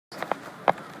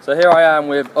So here I am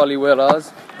with Ollie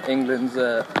Willars, England's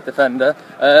defender.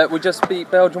 We just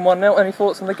beat Belgium 1-0. Any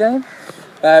thoughts on the game?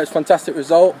 It was a fantastic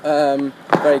result.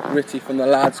 Very gritty from the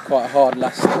lads, quite hard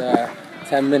last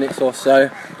 10 minutes or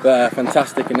so, but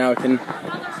fantastic, and now we can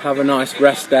have a nice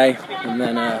rest day and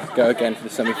then go again for the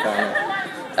semi-final.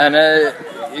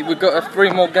 And we've got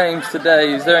 3 more games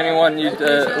today. Is there anyone you'd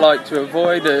like to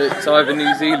avoid? It's either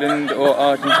New Zealand or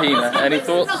Argentina. Any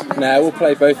thoughts? No, we'll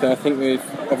play both of them. I think we've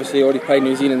obviously already played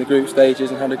New Zealand in the group stages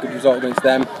and had a good result against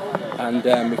them,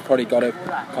 and we've probably got a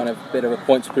kind of bit of a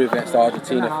point to prove against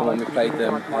Argentina from when we played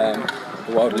them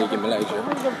the World League in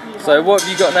Malaysia. So what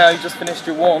have you got now? You just finished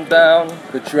your warm down.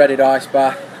 The dreaded ice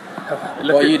bath.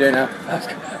 What are you doing now?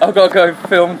 I've got to go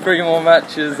film 3 more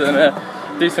matches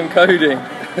and do some coding.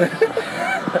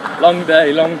 Long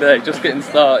day, just getting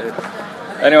started.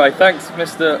 Anyway, thanks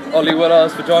Mr. Ollie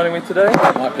Willars for joining me today.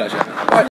 My pleasure.